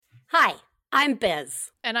Hi, I'm Biz.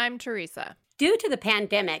 And I'm Teresa. Due to the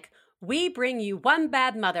pandemic, we bring you One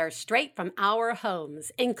Bad Mother straight from our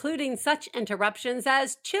homes, including such interruptions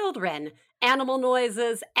as children, animal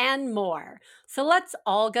noises, and more. So let's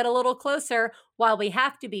all get a little closer while we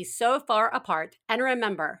have to be so far apart. And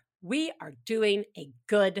remember, we are doing a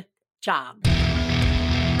good job.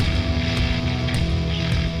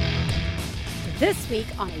 This week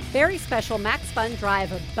on a very special Max Fun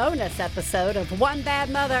Drive bonus episode of One Bad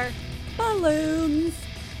Mother, balloons.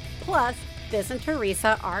 Plus, Biz and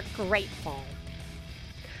Teresa are grateful.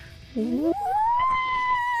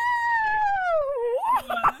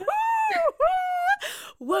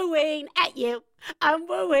 Wooing at you. I'm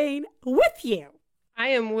wooing with you. I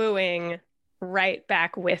am wooing right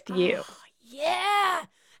back with you. Oh, yeah.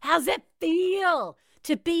 How's it feel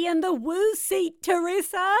to be in the woo seat,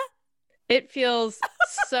 Teresa? It feels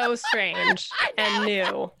so strange and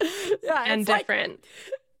new and different.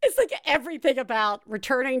 It's like everything about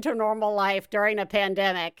returning to normal life during a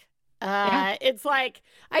pandemic. It's like,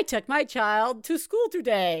 I took my child to school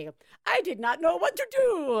today. I did not know what to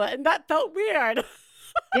do, and that felt weird.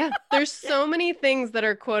 Yeah, there's so many things that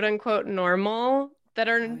are quote unquote normal that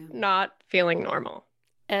are not feeling normal.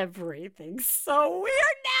 Everything's so weird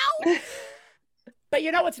now. But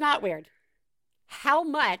you know what's not weird? How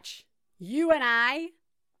much you and I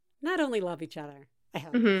not only love each other, I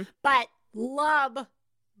hope, but love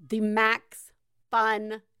the Max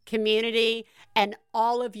Fun community and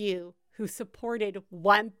all of you who supported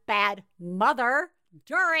One Bad Mother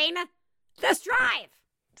during this drive.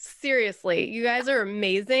 Seriously, you guys are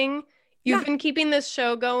amazing. You've been keeping this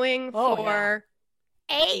show going for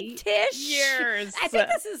 8-ish years. I think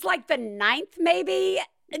this is like the 9th maybe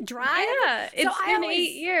drive. Yeah, it's been 8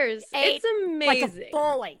 years. It's amazing. Like a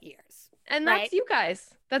full 8 years. And that's you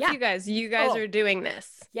guys. That's you guys. You guys are doing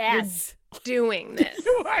this. Yes. You're doing this.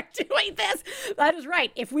 You are doing this. That is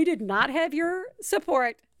right. If we did not have your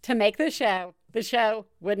support to make the show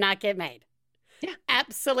would not get made. Yeah.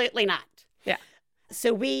 Absolutely not. Yeah.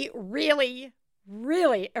 So we really,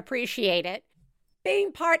 really appreciate it.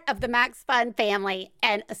 Being part of the Max Fun family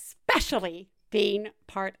and especially being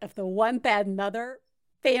part of the One Bad Mother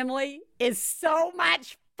family is so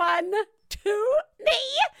much fun to me.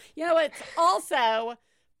 You know, it's also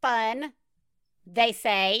fun, they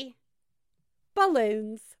say,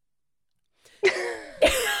 balloons.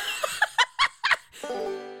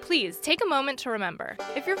 Please take a moment to remember,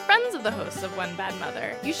 if you're friends of the hosts of One Bad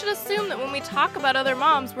Mother, you should assume that when we talk about other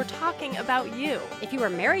moms, we're talking about you. If you are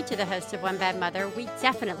married to the host of One Bad Mother, we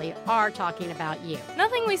definitely are talking about you.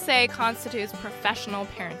 Nothing we say constitutes professional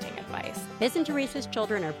parenting advice. Biz and Teresa's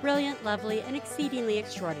children are brilliant, lovely, and exceedingly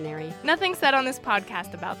extraordinary. Nothing said on this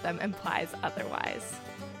podcast about them implies otherwise.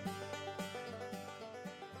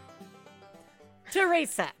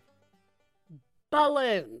 Teresa,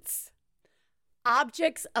 balloons.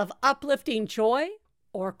 Objects of uplifting joy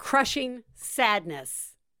or crushing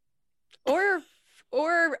sadness? Or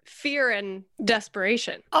fear and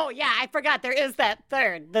desperation. Oh, yeah, I forgot. There is that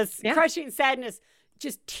third. This crushing sadness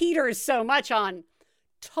just teeters so much on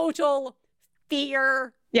total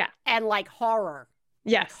fear and like horror.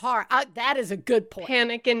 Yes. Like horror. That is a good point.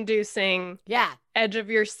 Panic-inducing. Yeah. Edge of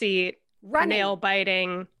your seat. Running. Nail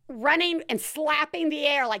biting. Running and slapping the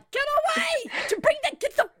air like, get away!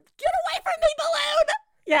 Get away from me, balloon!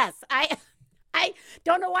 Yes, I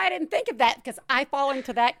don't know why I didn't think of that because I fall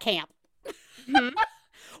into that camp.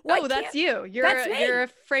 That's you. You're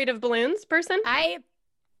afraid of balloons person? I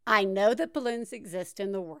know that balloons exist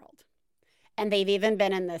in the world, and they've even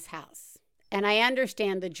been in this house. And I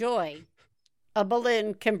understand the joy a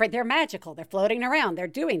balloon can bring. They're magical. They're floating around. They're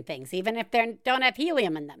doing things, even if they don't have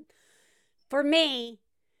helium in them. For me,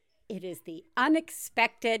 it is the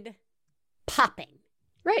unexpected popping.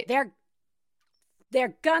 Right.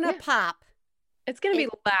 They're gonna pop. It's gonna be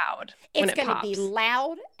loud. It's gonna be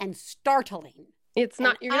loud and startling. It's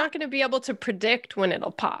not. You're not gonna be able to predict when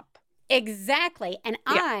it'll pop. Exactly. And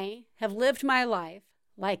I have lived my life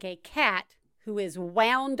like a cat who is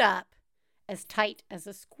wound up as tight as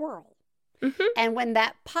a squirrel. And when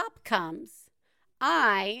that pop comes,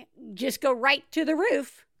 I just go right to the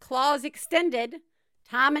roof, claws extended,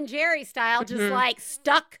 Tom and Jerry style, just like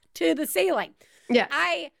stuck to the ceiling. Yeah.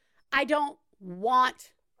 I don't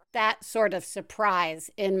want that sort of surprise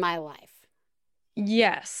in my life.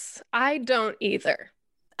 Yes, I don't either.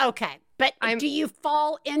 Okay, but do you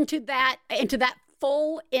fall into that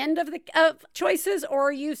full end of the choices, or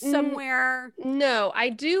are you somewhere? No, I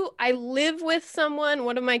do. I live with someone.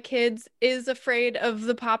 One of my kids is afraid of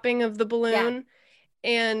the popping of the balloon,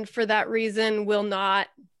 and for that reason will not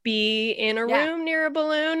be in a room near a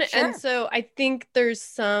balloon. Sure. And so I think there's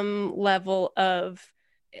some level of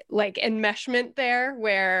like enmeshment there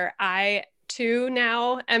where I too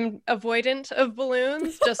now am avoidant of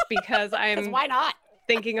balloons just because I'm why not?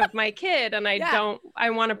 thinking of my kid and I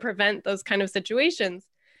want to prevent those kind of situations.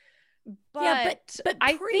 But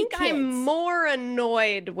I think I'm more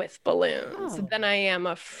annoyed with balloons than I am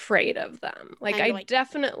afraid of them. Like I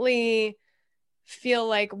definitely feel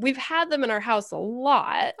like we've had them in our house a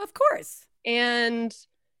lot. Of course. And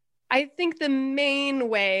I think the main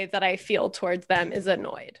way that I feel towards them is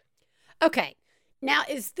annoyed. Okay. Now,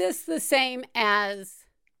 is this the same as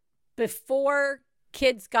before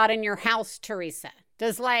kids got in your house, Teresa?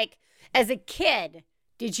 Does like, as a kid,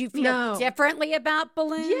 did you feel differently about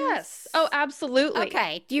balloons? Yes. Oh, absolutely.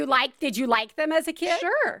 Okay. Did you like them as a kid?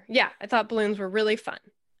 Sure. Yeah. I thought balloons were really fun.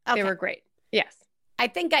 Okay. They were great. Yes. I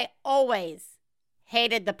think I always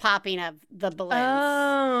hated the popping of the balloons.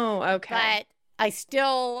 Oh, okay. But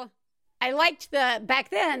I liked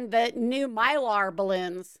back then, the new Mylar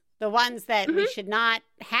balloons, the ones that we should not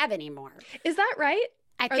have anymore. Is that right?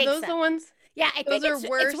 I think so. Are those the ones? Yeah, I think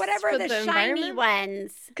it's whatever the shiny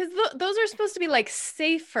ones. Because those are supposed to be like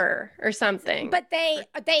safer or something. But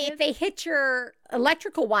if they hit your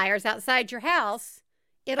electrical wires outside your house,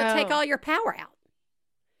 it'll take all your power out.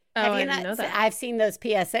 Oh, I didn't know that. I've seen those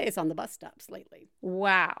PSAs on the bus stops lately.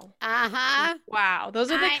 Wow. Uh-huh. Wow.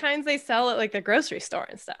 Those are the kinds they sell at like the grocery store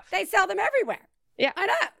and stuff. They sell them everywhere. Yeah. I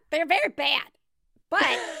know. They're very bad.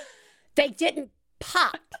 But they didn't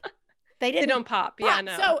pop. They don't pop. Yeah,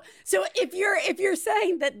 no. So if you're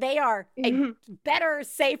saying that they are a better,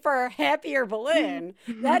 safer, happier balloon,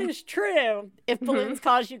 that is true if balloons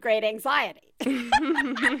cause you great anxiety.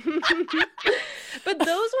 But those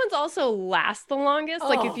ones also last the longest.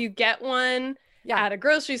 Like if you get one at a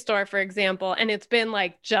grocery store, for example, and it's been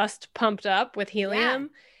like just pumped up with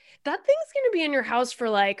helium, that thing's going to be in your house for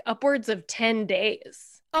like upwards of 10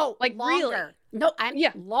 days. Oh, like longer. Really? No,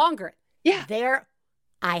 longer. Yeah.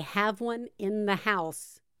 I have one in the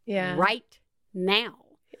house right now.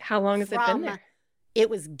 How long has it been there?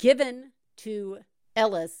 It was given to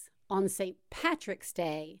Ellis on St. Patrick's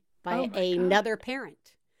Day by another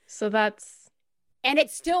parent. So and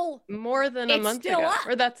it's still more than a month ago. Up.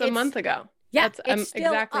 Or that's a month ago. Yeah, that's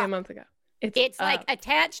exactly a month ago. It's like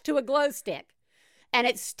attached to a glow stick, and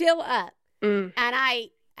it's still up. And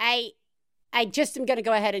I just am going to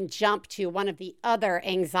go ahead and jump to one of the other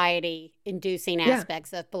anxiety-inducing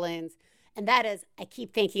aspects of balloons, and that is I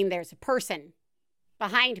keep thinking there's a person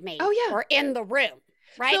behind me or in the room,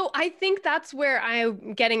 right? So I think that's where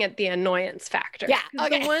I'm getting at the annoyance factor. Yeah,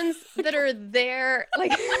 okay. The ones that are there,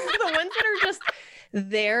 like the ones that are just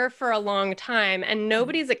there for a long time and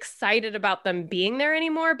nobody's excited about them being there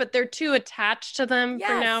anymore, but they're too attached to them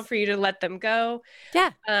for now for you to let them go.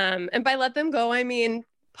 Yeah. And by let them go, I mean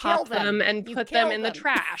pop them and put them in the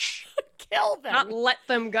trash. Kill them. Not let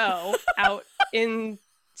them go out into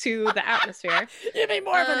the atmosphere. You mean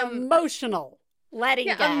more of an emotional letting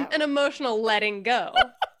go. An emotional letting go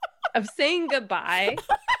of saying goodbye,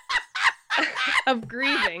 of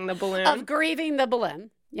grieving the balloon. Of grieving the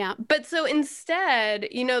balloon. Yeah. But so instead,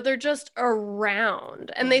 they're just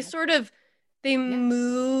around and they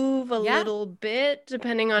move a little bit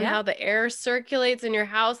depending on how the air circulates in your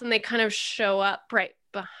house, and they kind of show up right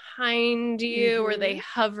behind you or they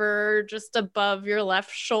hover just above your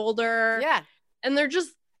left shoulder. Yeah. And they're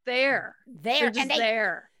just there. They're just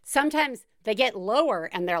there. Sometimes they get lower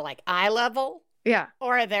and they're like eye level. Yeah.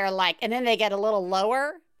 Or they're like, and then they get a little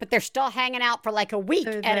lower, but they're still hanging out for like a week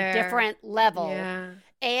at a different level. Yeah.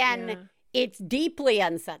 And it's deeply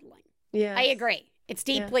unsettling. Yeah. I agree. It's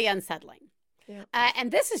deeply unsettling. Yeah.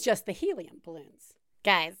 And this is just the helium balloons,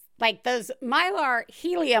 guys. Like those Mylar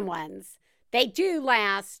helium ones, they do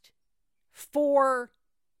last forever.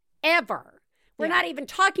 We're not even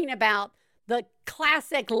talking about the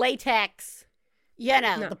classic latex,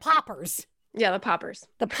 the poppers. Yeah, the poppers.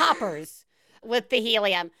 The poppers with the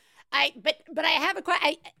helium. But I have a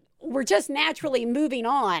question. We're just naturally moving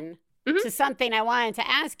on to something I wanted to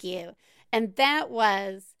ask you. And that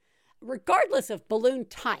was, regardless of balloon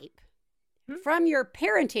type, from your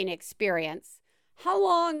parenting experience, how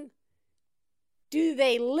long do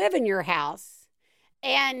they live in your house?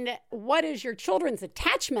 And what is your children's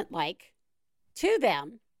attachment like to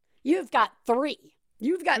them? You've got three.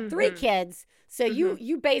 You've got three kids. So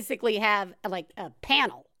you basically have like a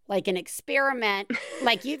panel, like an experiment.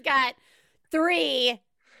 Like you've got three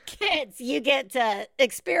kids you get to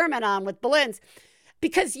experiment on with balloons,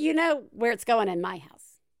 because you know where it's going in my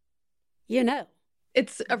house.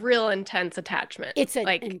 It's a real intense attachment. It's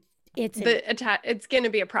it's going to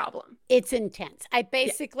be a problem. It's intense. I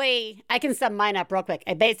can sum mine up real quick.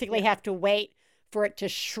 I basically have to wait for it to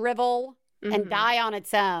shrivel and die on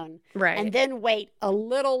its own. Right. And then wait a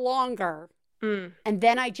little longer. And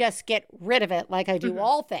then I just get rid of it like I do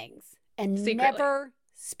all things and secretly. Never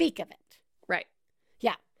speak of it. Right.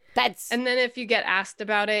 Yeah. And then if you get asked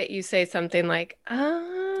about it, you say something like,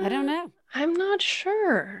 I don't know. I'm not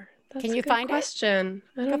sure. That's Can you find question.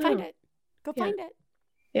 it? Go find it. Go find it.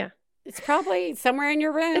 Yeah. It's probably somewhere in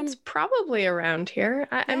your room. It's probably around here.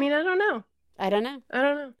 I mean, I don't know. I don't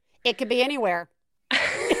know. It could be anywhere.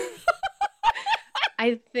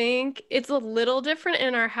 I think it's a little different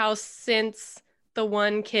in our house since the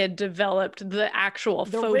one kid developed the actual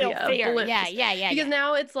phobia of balloons. Yeah. Because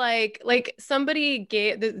now it's like somebody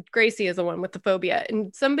Gracie is the one with the phobia,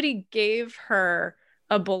 and somebody gave her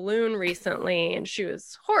a balloon recently, and she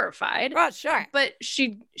was horrified. Oh, sure. But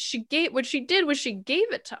she gave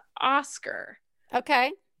it to Oscar.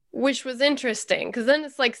 Okay. Which was interesting because then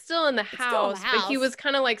it's like still in the house, but he was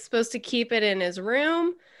kind of like supposed to keep it in his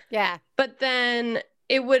room. Yeah. But then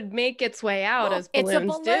it would make its way out as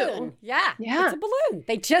balloons do. Yeah. It's a balloon.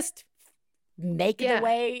 They just make it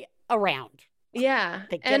way around. Yeah.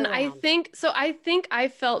 And around. I think I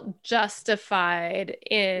felt justified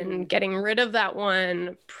in getting rid of that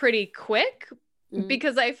one pretty quick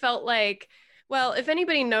because I felt like, well, if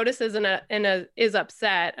anybody notices and is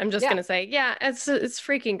upset, I'm just going to say, it's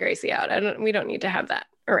freaking Gracie out. We don't need to have that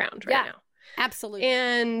around right now. Absolutely.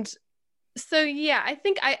 And so, I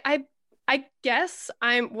think I guess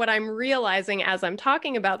what I'm realizing as I'm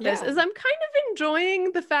talking about this is I'm kind of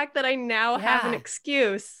enjoying the fact that I now have an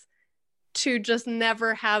excuse to just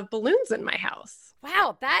never have balloons in my house.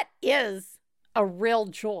 Wow, that is a real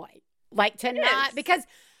joy. Like to not, because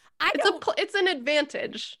it's an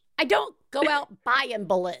advantage. I don't go out buying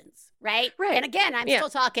balloons, right? Right. And again, I'm still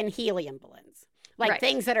talking helium balloons, like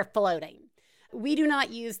things that are floating. We do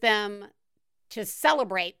not use them to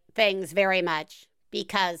celebrate things very much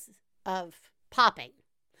because of popping.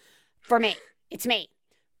 For me, it's me.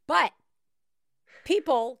 But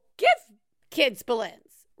people give kids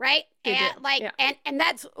balloons, right? And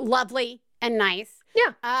that's lovely and nice.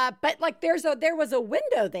 Yeah. But like there was a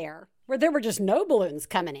window there where there were just no balloons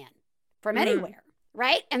coming in from anywhere.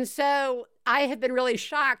 Right. And so I have been really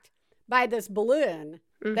shocked by this balloon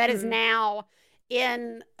that is now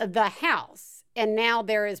in the house. And now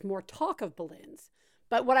there is more talk of balloons.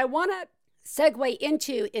 But what I want to segue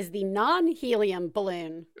into is the non-helium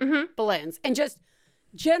balloons and just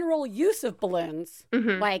general use of balloons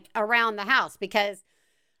like around the house. Because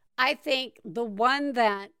I think the one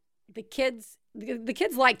that the kids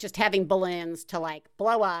like just having balloons to like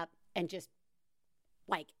blow up and just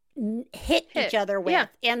like hit each other with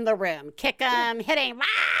in the room, kick them, hit him,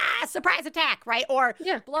 surprise attack, right? Or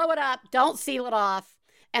blow it up, don't seal it off,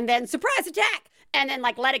 and then surprise attack, and then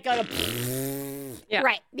like let it go to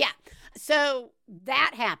right, so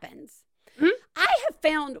that happens. I have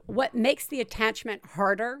found what makes the attachment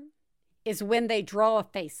harder is when they draw a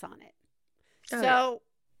face on it.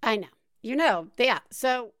 I know,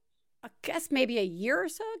 so I guess maybe a year or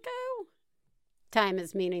so ago, time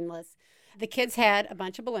is meaningless. The kids had a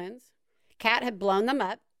bunch of balloons. Kat had blown them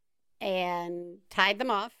up and tied them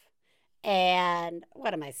off. And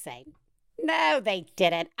what am I saying? No, they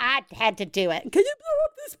didn't. I had to do it. Can you blow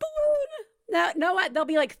up this balloon? No, what? They'll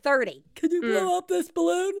be like 30. Can you blow up this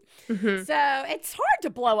balloon? So it's hard to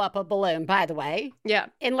blow up a balloon, by the way. Yeah.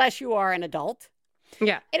 Unless you are an adult.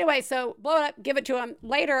 Yeah. Anyway, so blow it up, give it to them.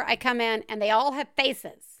 Later, I come in and they all have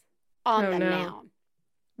faces on them now.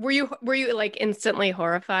 Were you like instantly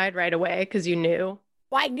horrified right away because you knew?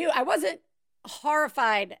 Well, I knew. I wasn't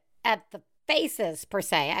horrified at the faces per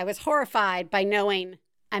se. I was horrified by knowing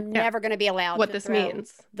I'm never going to be allowed to throw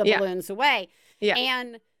the balloons away. Yeah.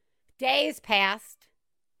 And days passed,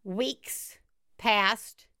 weeks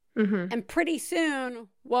passed, and pretty soon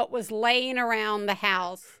what was laying around the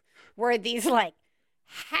house were these like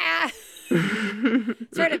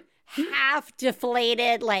sort of half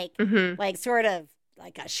deflated, like sort of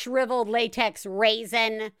like a shriveled latex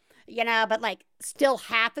raisin, but like still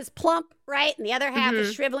half as plump, right? And the other half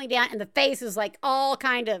is shriveling down, and the face is like all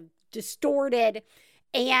kind of distorted.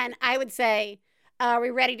 And I would say, are we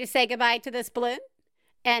ready to say goodbye to this balloon?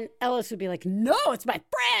 And Ellis would be like, no, it's my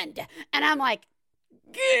friend. And I'm like,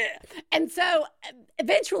 yeah. And so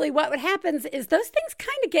eventually what would happen is those things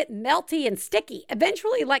kind of get melty and sticky.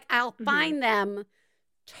 Eventually, like I'll find them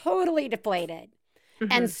totally deflated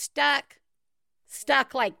and stuck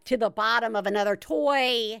like to the bottom of another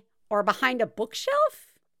toy or behind a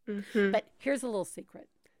bookshelf. But here's a little secret.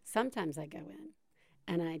 Sometimes I go in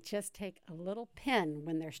and I just take a little pin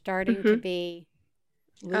when they're starting to be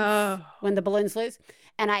loose, when the balloon's loose,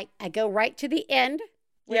 and I go right to the end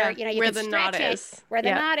where you where can the knot stretch it, is. where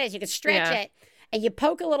the knot is. You can stretch it, and you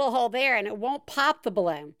poke a little hole there, and it won't pop the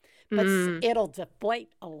balloon, but it'll deflate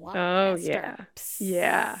a lot faster.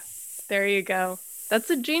 Yeah. There you go. That's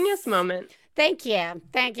a genius moment. Thank you.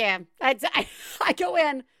 I go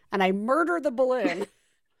in and I murder the balloon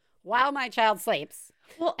while my child sleeps.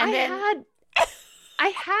 Well, I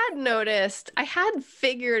had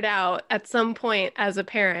figured out at some point as a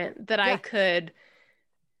parent that I could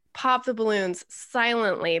pop the balloons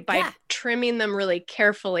silently by trimming them really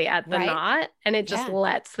carefully at the knot, and it just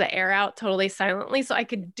lets the air out totally silently. So I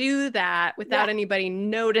could do that without anybody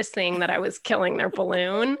noticing that I was killing their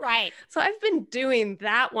balloon. Right. So I've been doing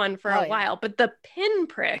that one for a while, but the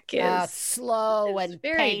pinprick is slow and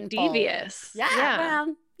very painful. Devious. Yeah.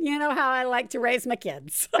 Well, you know how I like to raise my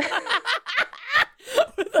kids.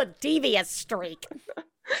 With a devious streak.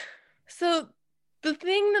 So the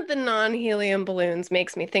thing that the non-helium balloons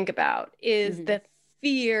makes me think about is the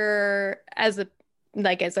fear as a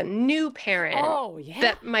new parent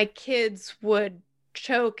that my kids would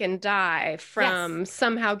choke and die from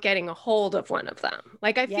somehow getting a hold of one of them.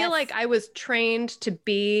 Like, I feel like I was trained to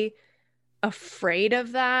be afraid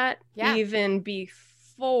of that even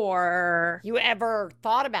before you ever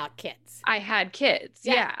thought about kids. I had kids.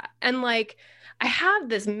 Yeah. And like, I have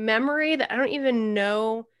this memory that I don't even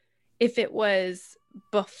know if it was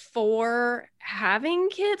before having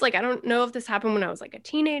kids. Like, I don't know if this happened when I was like a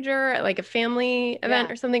teenager at like a family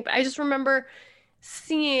event or something, but I just remember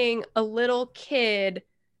seeing a little kid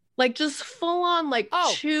like just full on like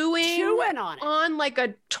chewing on like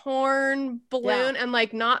a torn balloon and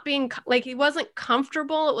like not being like, he wasn't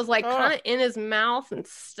comfortable. It was like kind of in his mouth and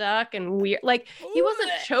stuck and weird. Like, he wasn't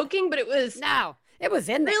choking, but it was it was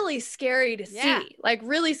in there. Really scary to see, like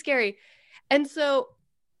really scary. And so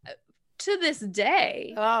to this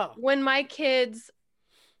day, when my kids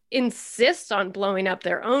insist on blowing up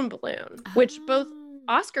their own balloon, which both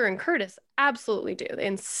Oscar and Curtis absolutely do. They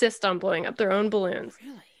insist on blowing up their own balloons.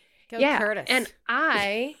 Really? Go Curtis. And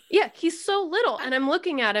he's so little. And I'm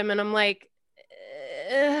looking at him and I'm like,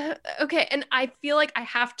 okay. And I feel like I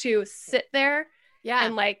have to sit there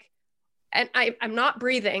and like, and I'm not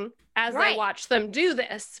breathing as I watch them do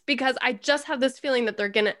this, because I just have this feeling that they're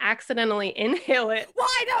going to accidentally inhale it. Well,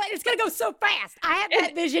 I know, it's going to go so fast. I have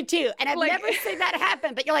that vision too. And I've never seen that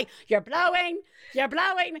happen. But you're like, you're blowing, you're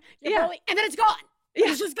blowing, and then it's gone.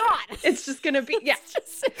 It's just gone. It's just going to be,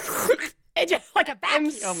 It's just like a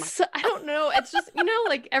vacuum. I don't know. It's just,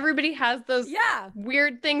 like everybody has those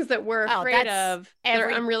weird things that we're afraid of. They're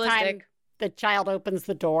unrealistic. Time the child opens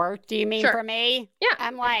the door. Do you mean for me? Yeah.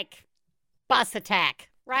 I'm like, bus attack,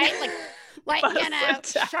 right? Like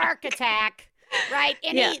shark attack, right?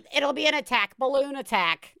 It'll be an attack, balloon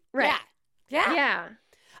attack. Right. Yeah.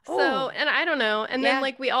 So, and I don't know. And then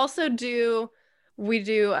like we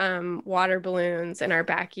do water balloons in our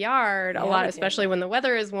backyard a lot, especially when the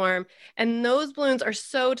weather is warm. And those balloons are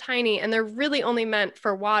so tiny and they're really only meant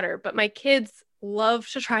for water. But my kids love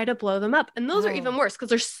to try to blow them up. And those are even worse because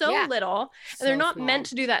they're so little and they're not meant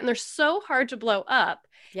to do that. And they're so hard to blow up.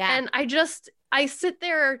 Yeah. And I sit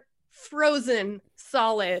there frozen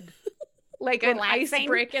solid, like an ice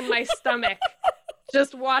brick in my stomach,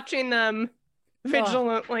 just watching them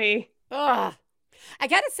vigilantly. I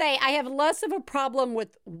gotta say, I have less of a problem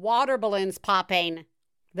with water balloons popping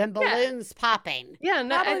than balloons popping. Yeah,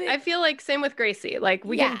 no, I feel like same with Gracie. Like,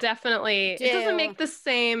 we can definitely, it doesn't make the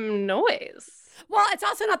same noise. Well, it's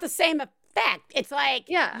also not the same effect. It's like,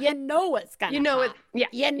 you know it's gonna pop.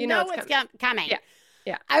 You know it's coming.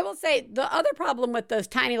 Yeah. I will say, the other problem with those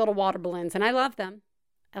tiny little water balloons, and I love them.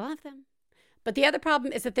 But the other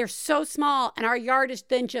problem is that they're so small and our yard is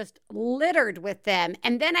then just littered with them.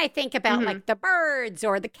 And then I think about like the birds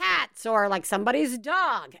or the cats or like somebody's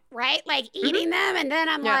dog, right? Like eating them. And then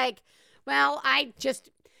I'm like, well, I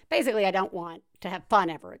don't want to have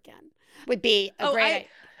fun ever again. Would be a great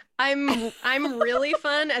I'm really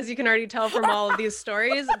fun, as you can already tell from all of these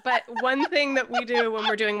stories. But one thing that we do when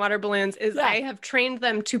we're doing water balloons is I have trained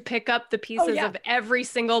them to pick up the pieces of every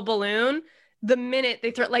single balloon the minute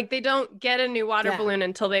they throw. Like, they don't get a new water balloon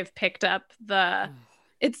until they've picked up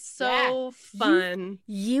it's so fun.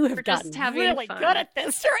 You have gotten really good at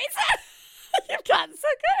this, Teresa. You've gotten so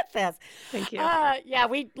good at this. Thank you.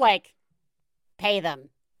 We pay them.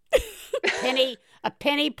 A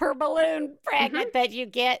penny per balloon fragment that you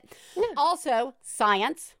get. Yeah. Also,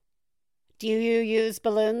 science. Do you use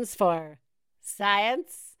balloons for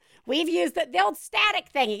science? We've used the old static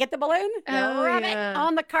thing. You get the balloon, you rub it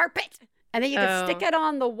on the carpet, And then you can stick it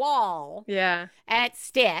on the wall. Yeah. And it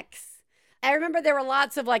sticks. I remember there were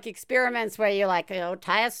lots of like experiments where you like,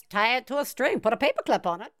 tie it to a string, put a paper clip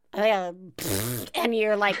on it. And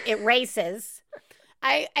you're like, it races.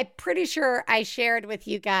 I'm pretty sure I shared with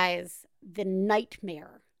you guys the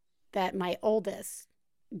nightmare that my oldest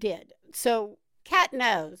did. So Kat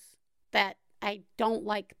knows that I don't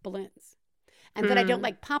like balloons and that I don't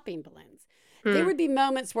like popping balloons. There would be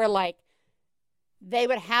moments where like they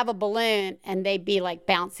would have a balloon and they'd be like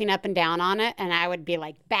bouncing up and down on it. And I would be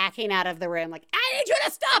like backing out of the room like, I need you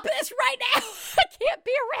to stop this right now. I can't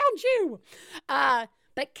be around you.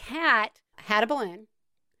 But Kat had a balloon,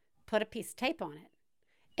 put a piece of tape on it,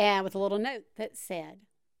 and with a little note that said,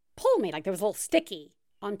 pull me. Like there was a little sticky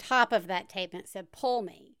on top of that tape and it said, pull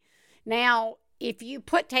me. Now, if you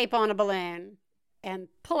put tape on a balloon and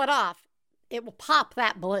pull it off, it will pop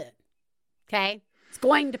that balloon. Okay? It's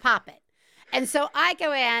going to pop it. And so I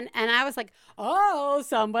go in and I was like, oh,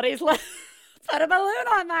 somebody's put a balloon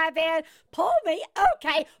on my bed. Pull me.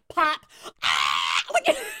 Okay. Pop. Ah! Look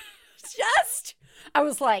at I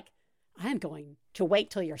was like, I'm going to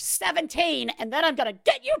wait till you're 17 and then I'm going to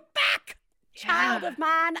get you back. Child of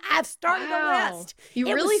mine, I've started a list.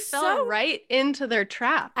 You really fell right into their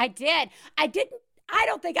trap. I did. I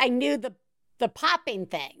don't think I knew the popping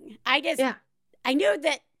thing. I knew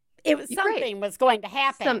that it was something was going to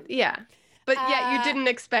happen. But yet you didn't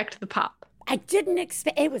expect the pop. I didn't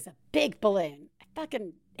expect. It was a big balloon. I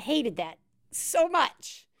fucking hated that so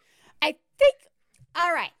much. I think,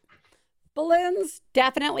 all right, balloons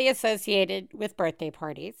definitely associated with birthday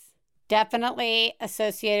parties. Definitely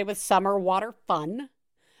associated with summer water fun.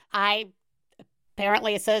 I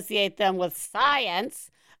apparently associate them with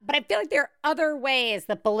science, but I feel like there are other ways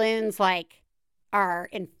that balloons like are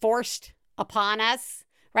enforced upon us,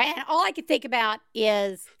 right? And all I could think about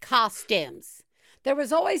is costumes. There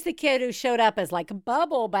was always the kid who showed up as like a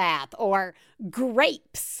bubble bath or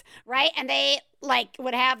grapes, right? And they like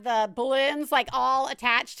would have the balloons like all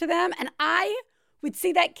attached to them. And I would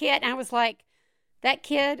see that kid and I was like, that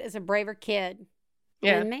kid is a braver kid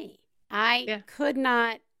than me. I could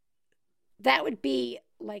not. That would be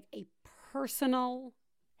like a personal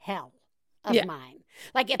hell of mine.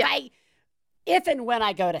 Like if and when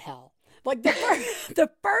I go to hell, like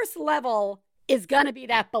the first level is going to be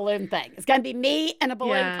that balloon thing. It's going to be me in a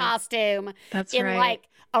balloon costume like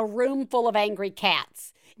a room full of angry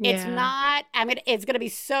cats. It's not, I mean, it's going to be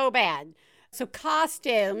so bad. So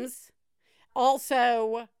costumes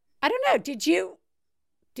also, I don't know. Did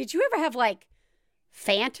you ever have like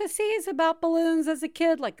fantasies about balloons as a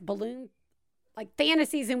kid? Like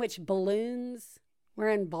fantasies in which balloons were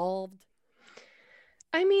involved?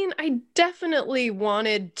 I mean, I definitely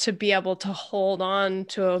wanted to be able to hold on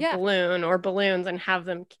to a balloon or balloons and have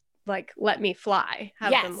them like let me fly,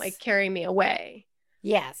 have them like carry me away.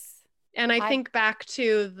 Yes. And I think back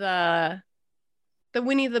to the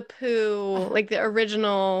Winnie the Pooh, like the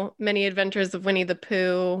original Many Adventures of Winnie the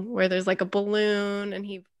Pooh, where there's like a balloon and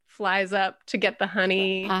he flies up to get the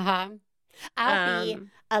honey. I'll be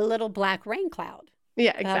a little black rain cloud.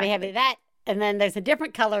 Yeah, exactly. I'll be having that. And then there's a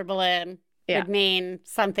different color balloon. Would mean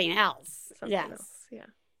something else. Yeah.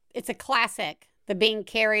 It's a classic, the being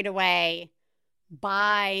carried away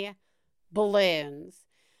by balloons,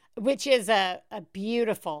 which is a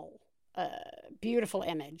beautiful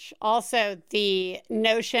image. Also, the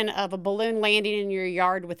notion of a balloon landing in your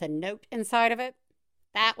yard with a note inside of it,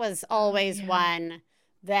 that was always one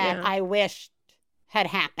that I wished had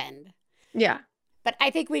happened. Yeah. But I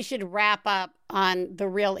think we should wrap up on the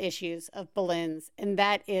real issues of balloons, and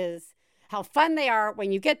that is how fun they are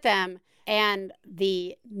when you get them, and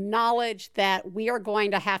the knowledge that we are going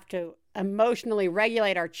to have to emotionally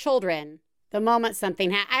regulate our children the moment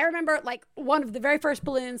something happens. I remember like one of the very first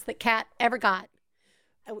balloons that Kat ever got,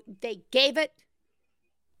 they gave it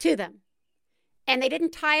to them, and they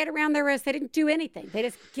didn't tie it around their wrist. They didn't do anything. They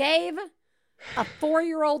just gave a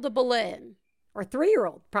 4-year-old a balloon, or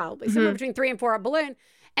 3-year-old probably, somewhere between 3 and 4 a balloon.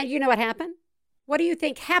 And you know what happened? What do you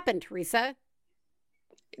think happened, Teresa?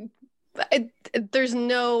 It's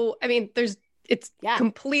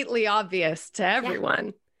completely obvious to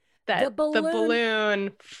everyone that the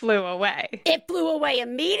balloon flew away. It flew away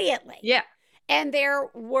immediately. Yeah. And there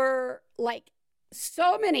were like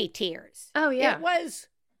so many tears. Oh, yeah. It was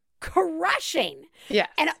crushing. Yeah.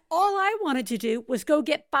 And all I wanted to do was go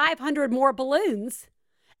get 500 more balloons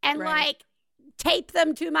and like tape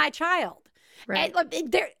them to my child. Right.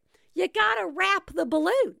 And you got to wrap the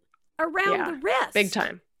balloon around the wrist. Big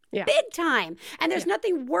time. Yeah. Big time. And there's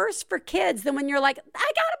nothing worse for kids than when you're like,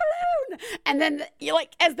 I got a balloon. And then you're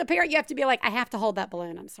like, as the parent, you have to be like, I have to hold that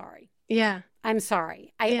balloon. I'm sorry. Yeah. I'm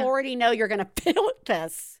sorry. I already know you're going to feel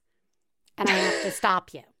this and I have to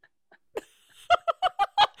stop you.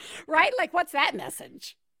 Right? Like, what's that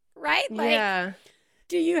message? Right? Like,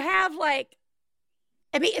 do you have like,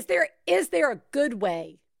 I mean, is there a good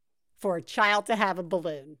way for a child to have a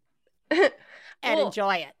balloon and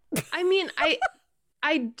enjoy it? I mean,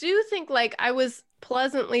 I do think like I was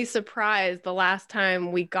pleasantly surprised the last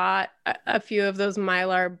time we got a few of those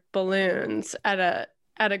Mylar balloons at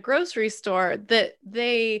a grocery store that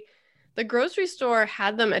the grocery store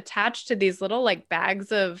had them attached to these little like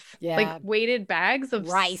bags of like weighted bags of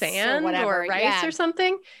rice sand or rice or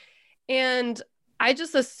something. And I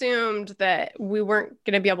just assumed that we weren't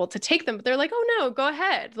going to be able to take them, but they're like, oh no, go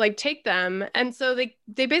ahead, like take them. And so they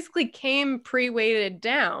basically came pre-weighted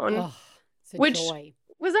down, which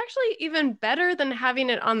was actually even better than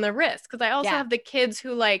having it on the wrist. Cause I also have the kids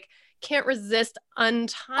who like can't resist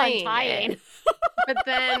untying. It, but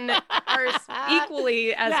then are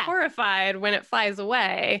equally as horrified when it flies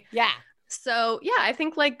away. Yeah. So yeah, I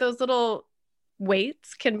think like those little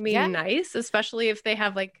weights can be nice, especially if they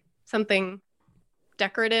have like something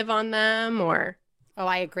decorative on them or. Oh,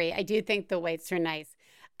 I agree. I do think the weights are nice.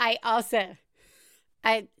 I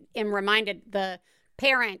am reminded the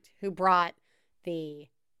parent who brought the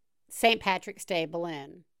St. Patrick's Day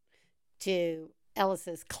balloon to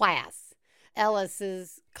Ellis's class.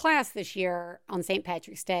 Ellis's class this year on St.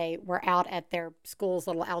 Patrick's Day were out at their school's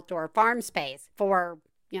little outdoor farm space for,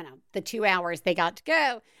 the 2 hours they got to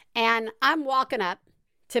go. And I'm walking up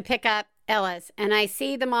to pick up Ellis, and I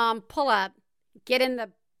see the mom pull up,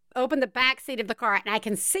 open the back seat of the car, and I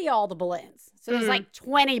can see all the balloons. So there's like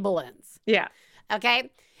 20 balloons. Yeah. Okay.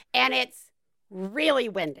 And it's really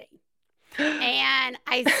windy. And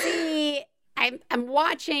I see, I'm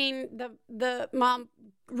watching the mom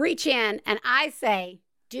reach in, and I say,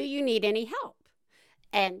 do you need any help?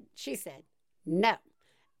 And she said, no.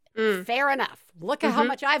 Fair enough. Look at how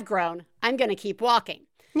much I've grown. I'm going to keep walking.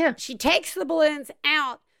 Yeah. She takes the balloons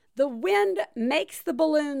out. The wind makes the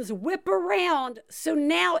balloons whip around. So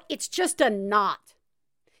now it's just a knot.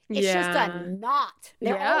 It's just a knot.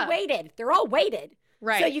 They're all weighted.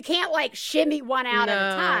 Right. So you can't like shimmy one out at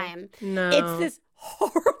a time. No. It's this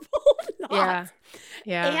horrible knot.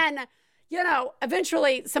 Yeah. And,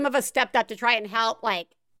 eventually some of us stepped up to try and help like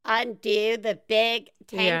undo the big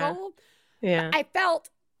tangle. Yeah. I felt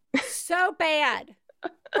so bad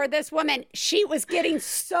for this woman. She was getting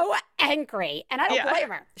so angry, and I don't blame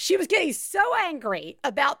her. She was getting so angry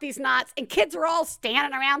about these knots, and kids are all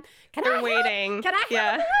standing around. They're waiting. Can I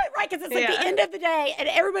help her? Right, because it's like the end of the day, and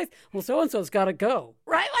everybody's, well, so-and-so's got to go.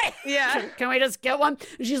 Right? Like, can we just get one?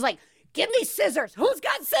 And she's like, give me scissors. Who's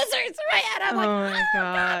got scissors? Right? And I'm like, oh my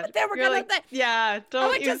God. But then we're going to...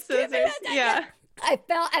 don't use scissors. Yeah. I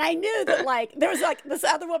felt, and I knew that like, there was like this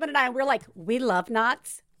other woman and I, we're like, we love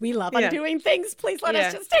knots. We love undoing things. Please let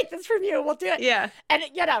us just take this from you. We'll do it. Yeah. And,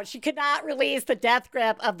 she could not release the death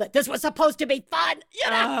grip of this was supposed to be fun.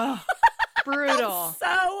 Brutal.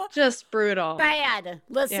 So just brutal. Bad.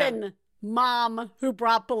 Listen, Mom who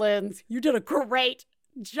brought balloons, you did a great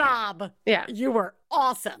job. Yeah. You were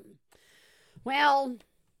awesome. Well,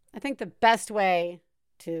 I think the best way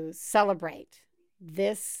to celebrate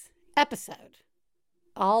this episode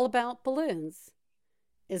all about balloons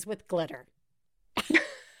is with glitter.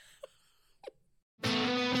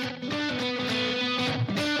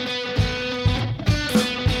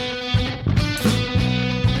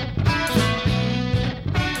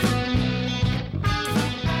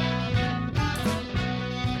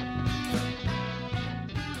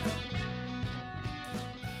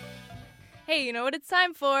 Hey, you know what it's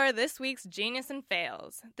time for? This week's Genius and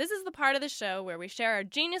Fails. This is the part of the show where we share our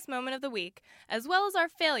genius moment of the week, as well as our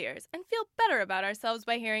failures, and feel better about ourselves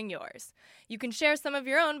by hearing yours. You can share some of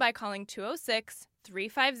your own by calling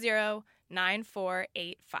 206-350-9485.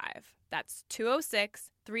 That's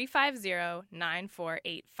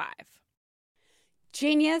 206-350-9485.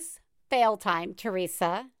 Genius fail time,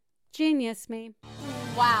 Teresa. Genius me.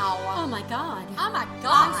 Wow. Oh my God. Oh my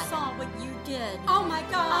God. I saw what you did. Oh my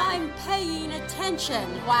God. I'm paying attention.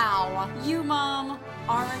 Wow. You, Mom,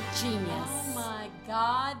 are a genius. Oh my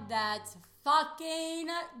God, that's fucking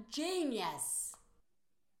genius.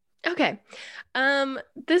 Okay.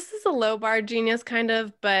 This is a low bar genius kind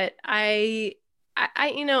of, but I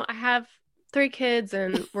have 3 kids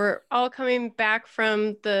and we're all coming back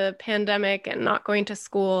from the pandemic and not going to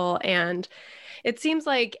school, and it seems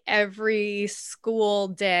like every school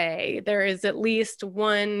day there is at least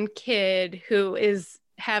one kid who is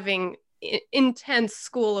having intense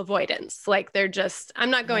school avoidance. Like they're just,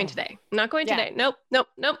 I'm not going today. I'm not going today. Nope.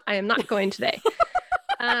 I am not going today.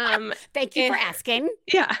 Thank you for asking.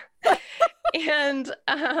 Yeah. and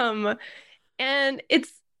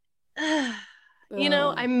it's, you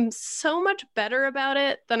know, I'm so much better about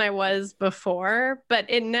it than I was before, but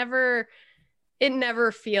it never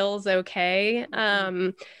feels okay.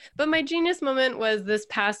 But my genius moment was this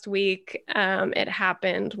past week. It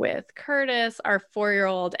happened with Curtis, our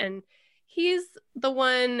 4-year-old, and he's the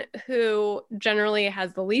one who generally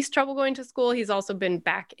has the least trouble going to school. He's also been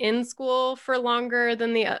back in school for longer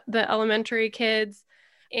than the elementary kids.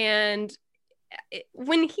 And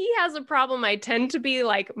when he has a problem, I tend to be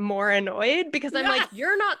like more annoyed because I'm like,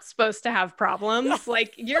 you're not supposed to have problems.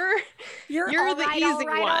 Like you're the easy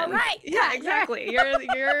one. Right. Yeah, exactly.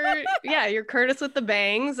 You're Curtis with the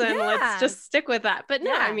bangs, and let's just stick with that. But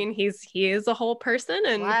no, I mean, he is a whole person,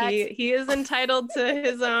 and he is entitled to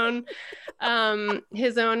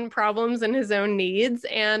his own problems and his own needs.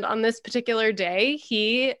 And on this particular day,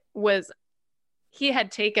 he had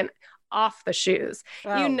taken off the shoes.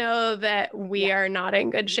 You know that we are not in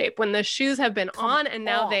good shape when the shoes have been on and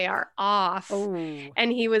now they are off.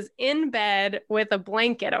 And he was in bed with a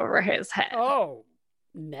blanket over his head. Oh,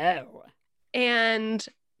 no. And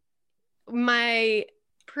my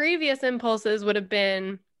previous impulses would have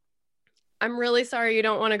been, I'm really sorry you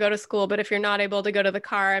don't want to go to school, but if you're not able to go to the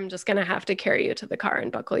car, I'm just going to have to carry you to the car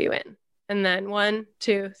and buckle you in. And then 1,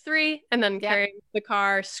 2, 3, and then carry him to the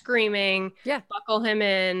car, screaming, buckle him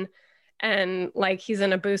in. And like, he's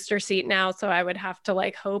in a booster seat now. So I would have to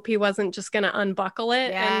like hope he wasn't just going to unbuckle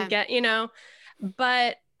it and get,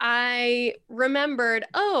 but I remembered,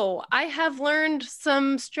 I have learned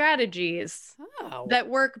some strategies that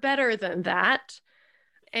work better than that.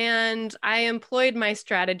 And I employed my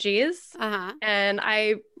strategies and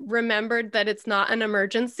I remembered that it's not an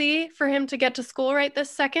emergency for him to get to school right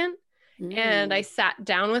this second. And I sat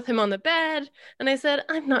down with him on the bed and I said,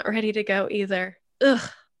 I'm not ready to go either.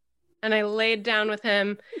 Ugh. And I laid down with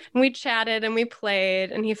him and we chatted and we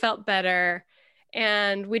played and he felt better.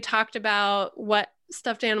 And we talked about what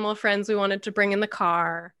stuffed animal friends we wanted to bring in the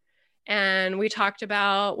car. And we talked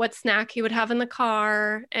about what snack he would have in the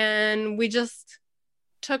car. And we just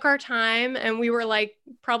took our time, and we were like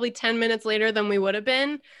probably 10 minutes later than we would have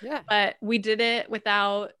been. Yeah. But we did it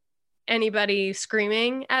without anybody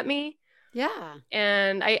screaming at me. Yeah.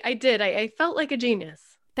 And I did. I felt like a genius.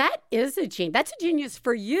 That is a genius. That's a genius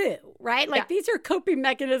for you, right? Like these are coping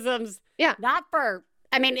mechanisms. Yeah. Not for,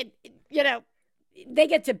 I mean,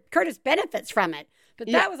 Curtis benefits from it. But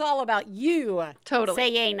that was all about you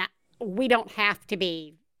saying we don't have to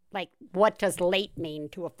be like, what does late mean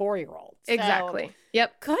to a 4-year-old? So, exactly.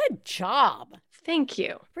 Yep. Good job. Thank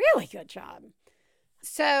you. Really good job.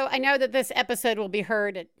 So I know that this episode will be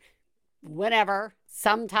heard at whenever,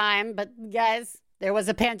 sometime, but guys, there was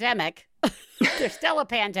a pandemic. There's still a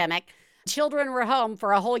pandemic. Children were home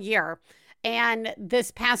for a whole year. And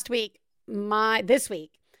this week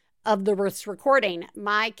of the recording,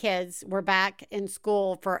 my kids were back in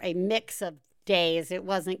school for a mix of days. It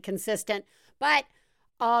wasn't consistent. But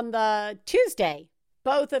on the Tuesday,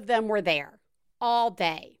 both of them were there all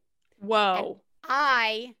day. Whoa. And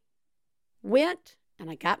I went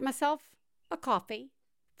and I got myself a coffee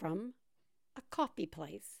from a coffee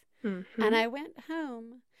place. Mm-hmm. And I went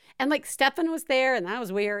home. And like Stefan was there, and that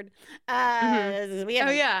was weird. Like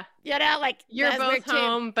you're both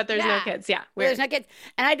home, but there's no kids. Yeah, weird. There's no kids.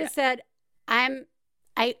 And I just said, I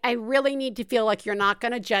really need to feel like you're not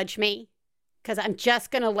going to judge me, because I'm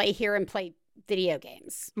just going to lay here and play video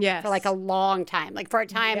games for like a long time, like for a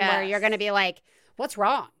time where you're going to be like, what's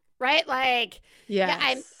wrong, right? Like,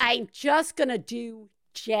 I'm just going to do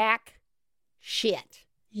jack shit.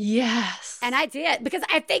 Yes. And I did, because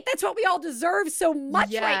I think that's what we all deserve so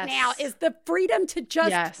much right now, is the freedom to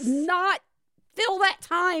just not fill that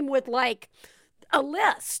time with like a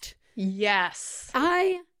list. Yes.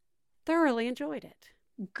 I thoroughly enjoyed it.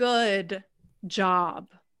 Good job.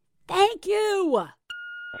 Thank you.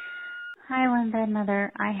 Hi, One Bad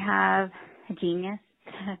Mother. I have a genius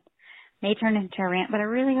that may turn into a rant, but I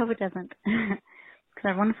really hope it doesn't, because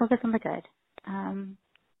I want to focus on the good.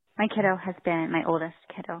 My kiddo has been, my oldest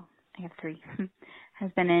kiddo, I have 3,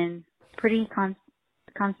 has been in pretty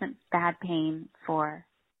constant bad pain for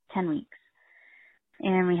 10 weeks.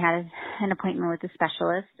 And we had an appointment with a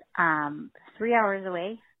specialist 3 hours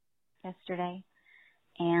away yesterday.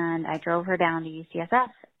 And I drove her down to UCSF,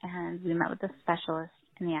 and we met with the specialist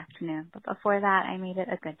in the afternoon. But before that, I made it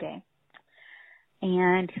a good day.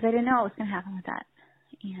 And because I didn't know what was going to happen with that.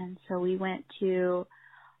 And so we went to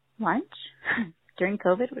lunch during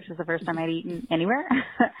COVID, which was the first time I'd eaten anywhere.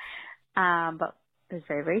 But it was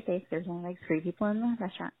very, very safe. There was only like 3 people in the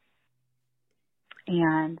restaurant.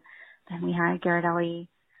 And then we had Ghirardelli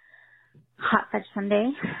hot fudge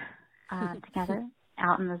sundae together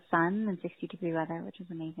out in the sun in 60-degree weather, which was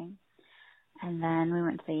amazing. And then we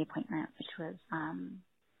went to the appointment, which was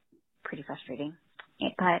pretty frustrating.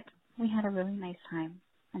 But we had a really nice time,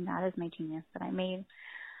 and that is my genius, that I made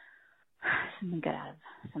something good out of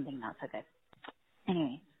something not so good.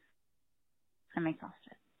 Anyway, I'm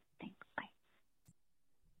exhausted. Thanks. Bye.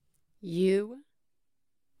 You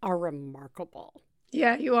are remarkable.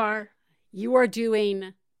 Yeah, you are. You are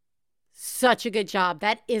doing such a good job.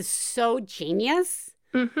 That is so genius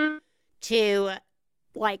to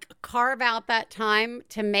like carve out that time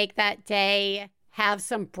to make that day have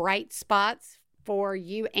some bright spots for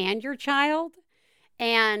you and your child.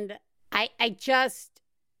 And I just,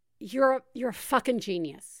 you're a fucking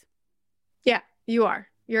genius. Yeah, you are.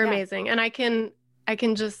 You're amazing. And I can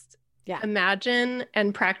just imagine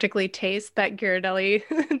and practically taste that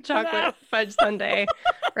Ghirardelli chocolate fudge sundae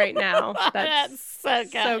right now. That's so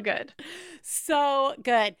good. So good. So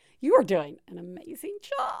good. You are doing an amazing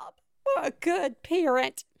job. What a good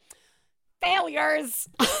parent. Failures.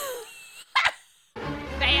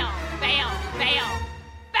 Fail, fail, fail,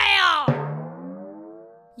 fail.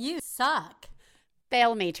 You suck.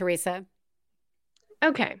 Fail me, Teresa.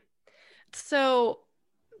 Okay. So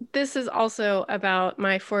this is also about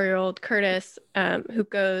my 4-year-old Curtis, who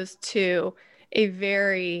goes to a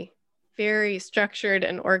very, very structured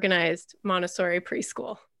and organized Montessori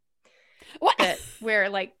preschool. What? Where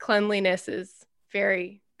like cleanliness is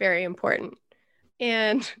very, very important.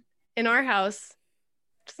 And in our house,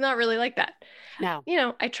 it's not really like that. No. You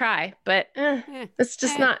know, I try, but it's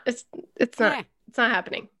just not, it's not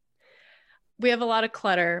happening. We have a lot of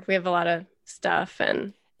clutter. We have a lot of stuff.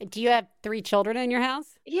 And do you have 3 children in your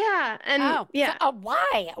house? Yeah. And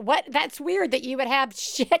why? What? That's weird that you would have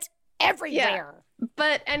shit everywhere. Yeah.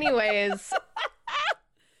 But anyways,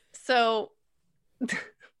 so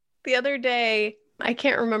the other day, I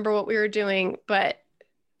can't remember what we were doing, but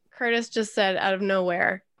Curtis just said out of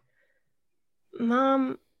nowhere,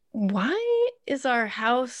 Mom, why is our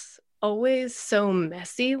house always so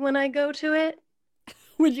messy when I go to it?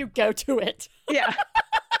 When you go to it. Yeah.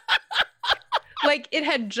 Like it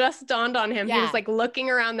had just dawned on him. Yeah. He was like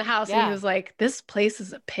looking around the house and he was like, this place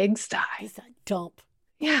is a pigsty. It's a dump.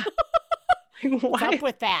 Yeah. What's up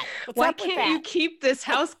with that? Why can't you keep this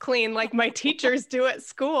house clean like my teachers do at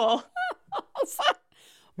school?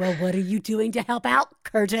 Well, what are you doing to help out,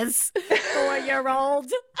 Curtis?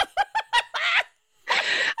 4-year-old.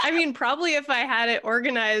 I mean, probably if I had it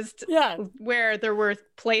organized where there were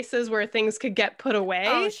places where things could get put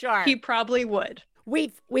away, he probably would.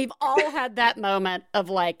 We've all had that moment of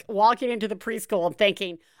like walking into the preschool and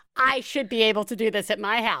thinking, I should be able to do this at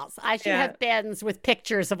my house. I should have bins with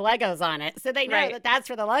pictures of Legos on it so they know that that's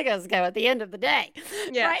where the Legos go at the end of the day.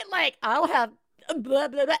 Yeah. Right? Like I'll have blah,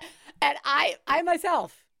 blah, blah. And I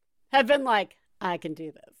myself have been like, I can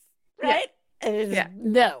do this. Right? Yeah.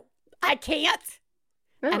 No, I can't.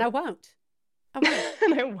 No. And I won't. And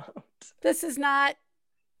I won't. This is not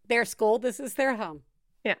their school. This is their home.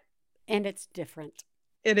 Yeah. And it's different.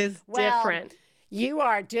 It is different. You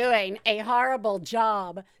are doing a horrible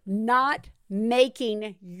job not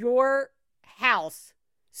making your house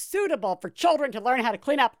suitable for children to learn how to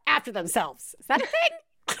clean up after themselves. Is that a thing?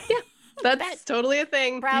 Yeah. That's totally a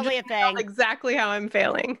thing. Probably a thing. Exactly how I'm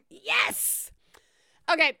failing. Yes.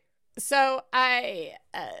 Okay. So I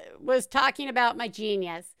was talking about my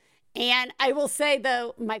genius, and I will say,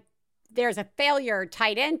 though, there's a failure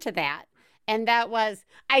tied into that, and that was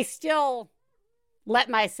I still let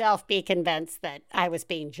myself be convinced that I was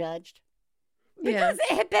being judged. Because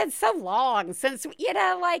it had been so long since,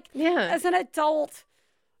 as an adult,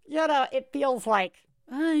 it feels like,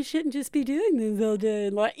 I shouldn't just be doing this all day.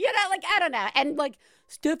 I don't know. And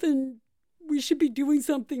Stefan, we should be doing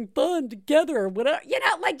something fun together or whatever,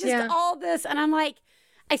 all this. And I'm like,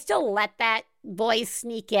 I still let that voice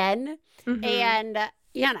sneak in. Mm-hmm. And,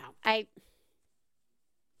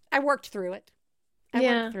 I worked through it. I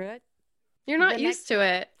worked through it. You're not used to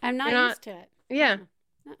it. I'm not used to it. Yeah.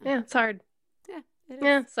 Yeah, it's hard. Yeah, it is.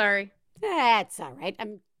 Yeah, sorry. That's all right.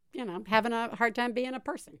 I'm having a hard time being a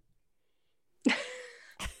person. Hi,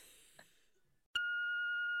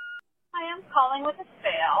 I'm calling with a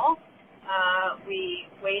fail. We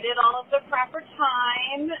waited all of the proper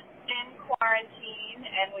time in quarantine,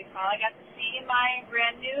 and we finally got to see my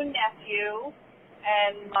brand new nephew.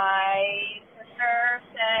 And my sister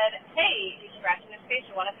said, "Hey, he's scratching his face.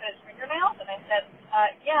 You want to cut his fingernails?" And I said,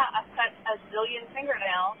 "Yeah, I've cut a zillion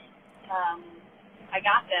fingernails. I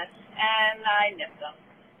got this." And I nipped them.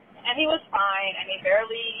 And he was fine, and he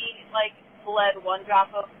barely, like, bled one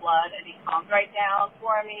drop of blood, and he calmed right down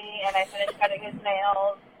for me, and I finished cutting his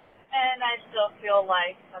nails, and I still feel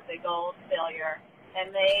like a big old failure.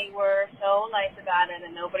 And they were so nice about it,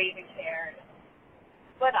 and nobody even cared.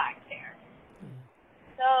 But I cared.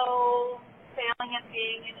 So, failing at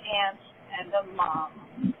being an aunt and a mom.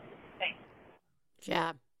 Thanks.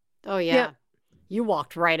 Yeah. Oh, yeah. Yep. You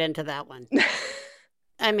walked right into that one.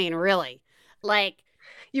 I mean, really. Like.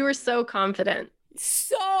 You were so confident.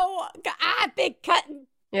 I've been cutting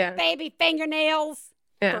baby fingernails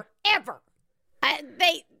forever.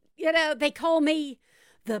 They call me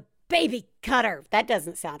the baby cutter. That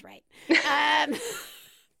doesn't sound right.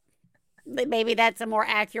 Maybe that's a more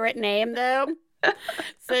accurate name, though,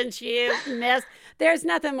 since you missed. There's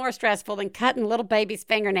nothing more stressful than cutting little baby's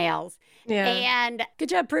fingernails. Yeah. And good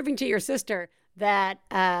job proving to your sister that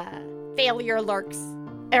failure lurks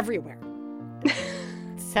everywhere.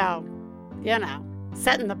 So,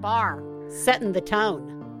 setting the bar, setting the tone.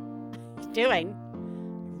 Doing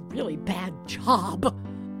a really bad job.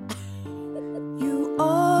 You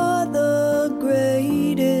are the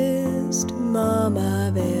greatest mom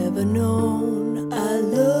I've ever known. I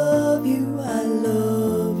love you, I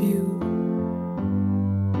love you.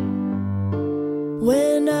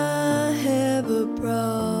 When I have a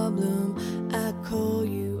problem, I call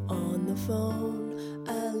you on the phone.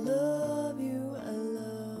 I love you, I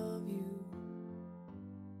love you.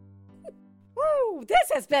 Woo!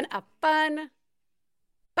 This has been a fun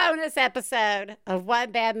bonus episode of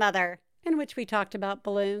One Bad Mother, in which we talked about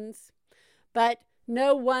balloons. But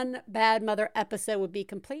no One Bad Mother episode would be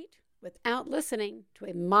complete without listening to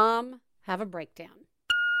a mom have a breakdown.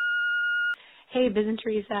 Hey, Biz and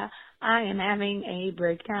Teresa. I am having a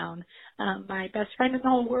breakdown. My best friend in the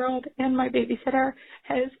whole world and my babysitter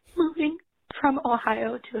is moving from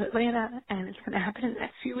Ohio to Atlanta, and it's going to happen in the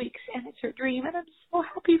next few weeks, and it's her dream, and I'm so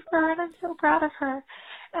happy for her, and I'm so proud of her,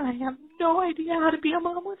 and I have no idea how to be a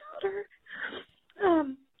mom without her.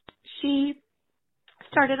 She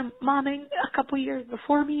started momming a couple years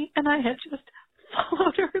before me, and I have just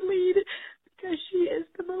followed her lead because she is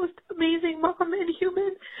the most amazing mom and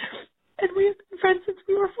human, and we have been friends since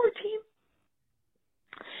we were 14.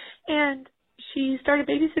 And she started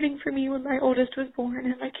babysitting for me when my oldest was born,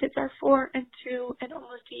 and my kids are 4 and 2 and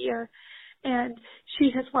almost a year. And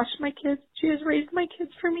she has watched my kids. She has raised my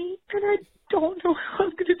kids for me, and I don't know how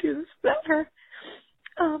I'm going to do this without her.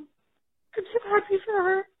 I'm so happy for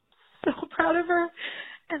her, so proud of her,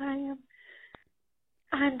 and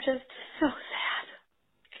I'm just so sad.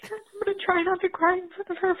 And I'm going to try not to cry in front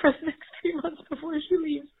of her for the next 3 months before she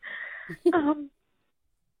leaves.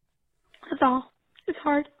 That's all. It's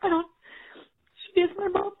hard. She is my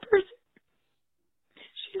mom person.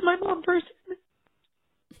 She's my mom person.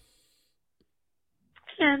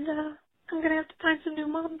 And I'm going to have to find some new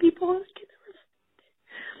mom people.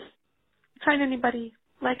 Find anybody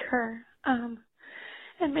like her. And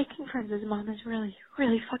making friends as a mom is really,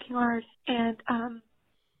 really fucking hard. And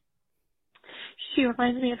she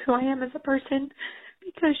reminds me of who I am as a person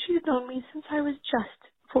because she's known me since I was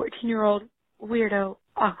just 14-year-old weirdo,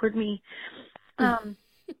 awkward me.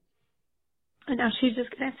 And now she's just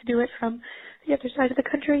going to have to do it from the other side of the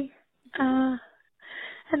country. And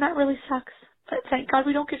that really sucks. But thank God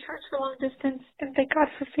we don't get charged for long distance. And thank God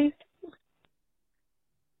for faith.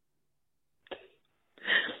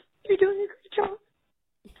 You're doing a great job.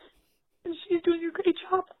 And she's doing a great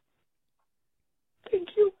job.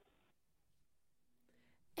 Thank you.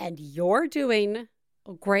 And you're doing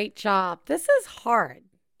a great job. This is hard.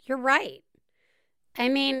 You're right. I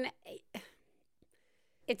mean,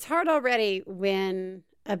 it's hard already when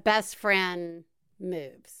a best friend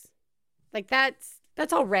moves. Like that's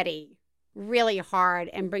already really hard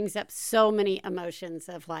and brings up so many emotions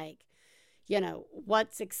of like,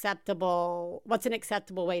 what's an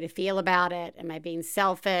acceptable way to feel about it? Am I being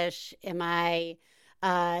selfish? Am I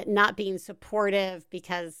not being supportive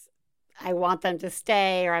because I want them to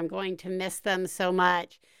stay or I'm going to miss them so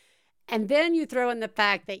much? And then you throw in the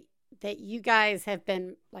fact that you guys have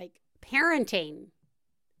been like parenting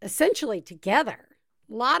essentially together.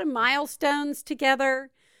 A lot of milestones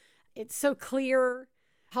together. It's so clear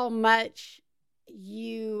how much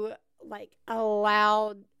you like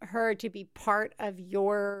allowed her to be part of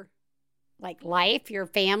your like life, your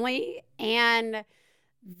family, and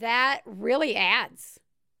that really adds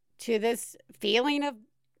to this feeling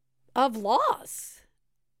of loss.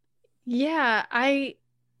 Yeah, I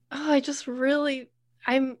just really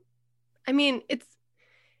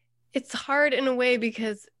it's hard in a way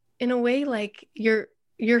because in a way like you're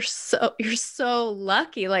you're so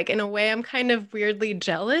lucky. Like, in a way, I'm kind of weirdly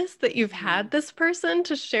jealous that you've had this person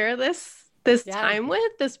to share this time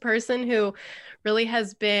with, this person who really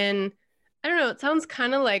has been, I don't know, it sounds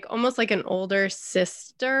kind of like almost like an older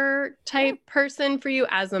sister type person for you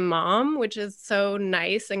as a mom, which is so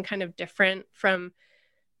nice and kind of different from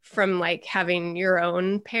like having your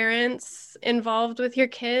own parents involved with your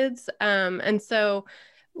kids. And so,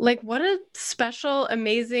 like, what a special,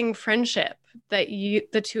 amazing friendship that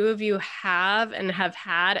the two of you have and have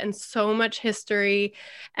had, and so much history.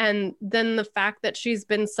 And then the fact that she's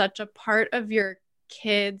been such a part of your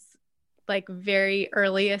kids' like very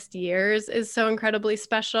earliest years is so incredibly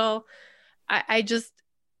special. I'm just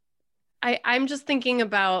thinking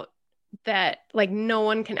about that, like, no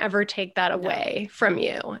one can ever take that away from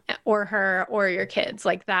you or her or your kids.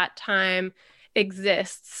 Like, that time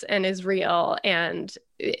exists and is real, and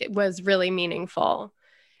it was really meaningful.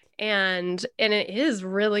 And it is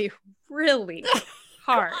really, really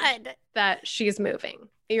hard that she's moving.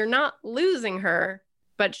 You're not losing her,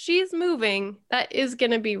 but she's moving. That is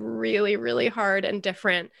going to be really, really hard and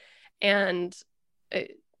different, and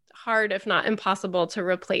hard, if not impossible, to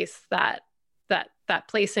replace that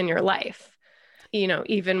place in your life, you know,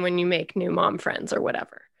 even when you make new mom friends or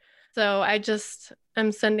whatever. So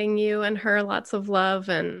I'm sending you and her lots of love,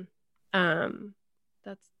 and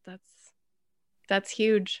that's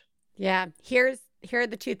huge. Yeah. Here are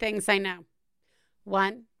the two things I know.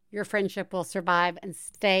 One, your friendship will survive and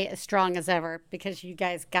stay as strong as ever because you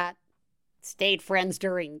guys stayed friends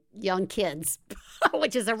during young kids,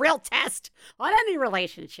 which is a real test on any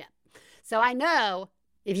relationship. So I know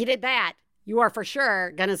if you did that, you are for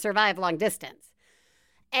sure going to survive long distance.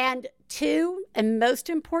 And two, and most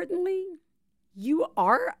importantly, you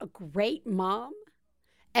are a great mom,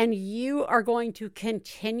 and you are going to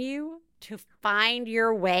continue to find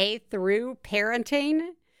your way through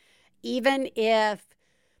parenting, even if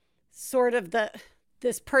sort of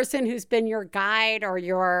this person who's been your guide or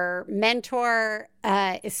your mentor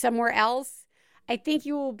is somewhere else. I think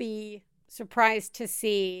you will be surprised to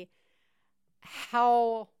see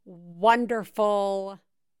how wonderful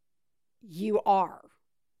you are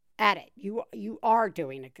at it. You are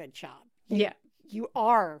doing a good job. Yeah. You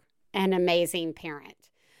are an amazing parent,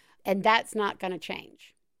 and that's not going to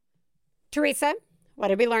change. Teresa, what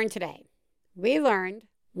did we learn today? We learned,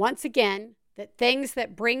 once again, that things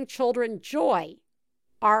that bring children joy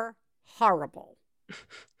are horrible.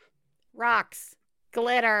 Rocks,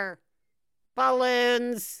 glitter,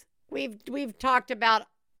 balloons. We've talked about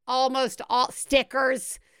almost all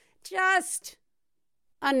stickers. Just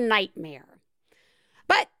a nightmare.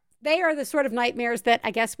 But they are the sort of nightmares that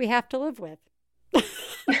I guess we have to live with.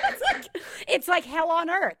 It's like hell on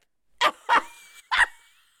earth.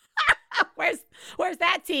 Where's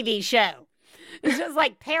that TV show? It's just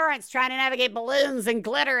like parents trying to navigate balloons and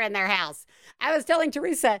glitter in their house. I was telling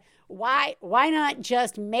Teresa, why not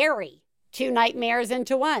just marry two nightmares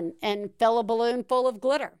into one and fill a balloon full of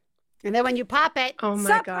glitter? And then when you pop it, oh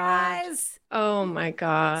my surprise! God. Oh my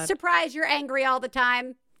God. Surprise, you're angry all the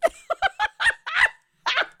time.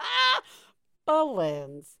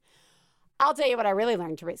 Balloons. I'll tell you what I really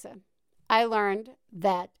learned, Teresa. I learned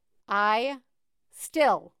that I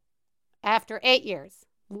still, after 8 years,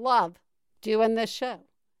 love doing this show.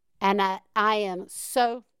 And I am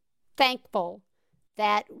so thankful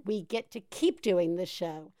that we get to keep doing this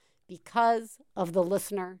show because of the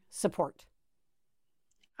listener support.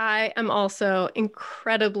 I am also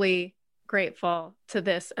incredibly grateful to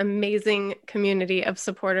this amazing community of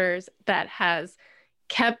supporters that has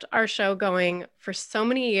kept our show going for so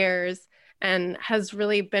many years and has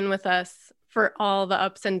really been with us for all the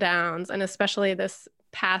ups and downs, and especially this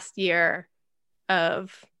past year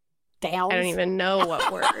of downs. I don't even know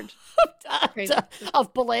what word.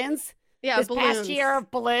 Of balloons? Yeah, this balloons. Past year of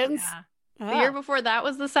balloons? Yeah. The year before that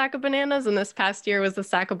was the sack of bananas, and this past year was the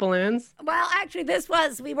sack of balloons. Well, actually,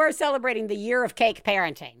 we were celebrating the year of cake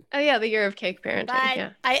parenting. Oh, yeah, the year of cake parenting. But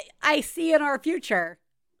yeah. I see in our future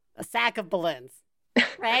a sack of balloons,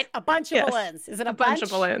 right? A bunch of yes. balloons. Is it a bunch of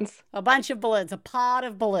balloons? A bunch of balloons, a pod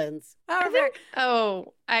of balloons.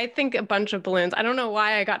 I think a bunch of balloons. I don't know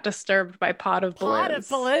why I got disturbed by pod of balloons. Pod of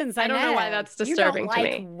balloons, I don't know why that's disturbing to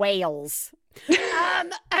me. Whales.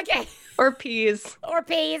 Okay. Or peas.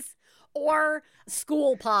 Or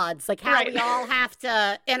school pods, like how we all have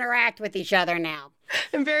to interact with each other now.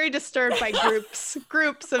 I'm very disturbed by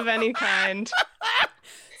groups of any kind.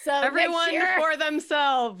 So everyone for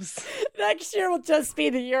themselves. Next year will just be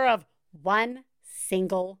the year of one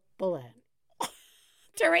single balloon.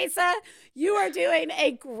 Teresa, you are doing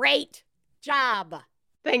a great job.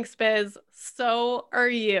 Thanks, Biz. So are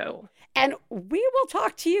you. And we will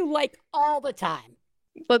talk to you like all the time.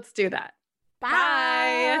 Let's do that.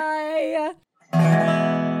 Bye.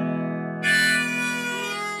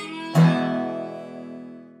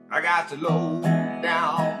 I got to low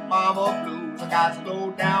down mama blues. I got to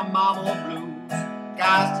low down mama blues.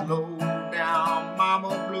 Got to low down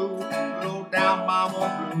mama blues. Low down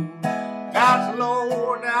mama blues. Got to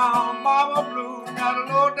low down mama blues. Got to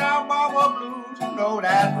low down mama blues. You know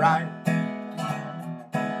that's right.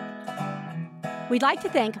 We'd like to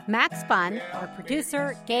thank Max Fun, our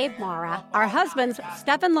producer, Gabe Mara, our husbands,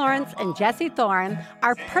 Stephen Lawrence and Jesse Thorne,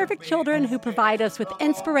 our perfect children who provide us with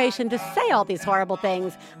inspiration to say all these horrible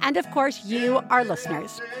things, and of course, you, our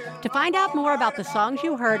listeners. To find out more about the songs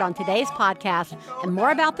you heard on today's podcast and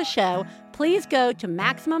more about the show, please go to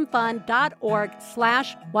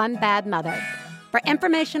MaximumFun.org/OneBadMother. For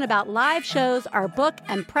information about live shows, our book,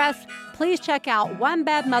 and press, please check out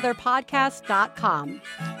OneBadMotherPodcast.com.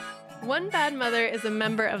 One Bad Mother is a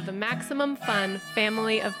member of the Maximum Fun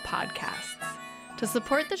family of podcasts. To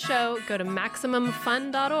support the show, go to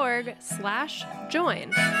MaximumFun.org/join.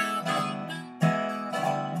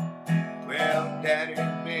 Well, Daddy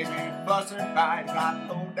and baby fussing fight, got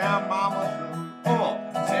low down mama blue. Oh,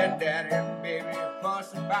 said Daddy and baby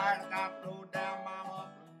fussing fight, got low down mama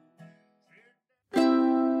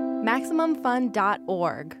blue.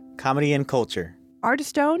 MaximumFun.org. Comedy and culture.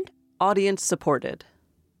 Artist owned. Audience supported.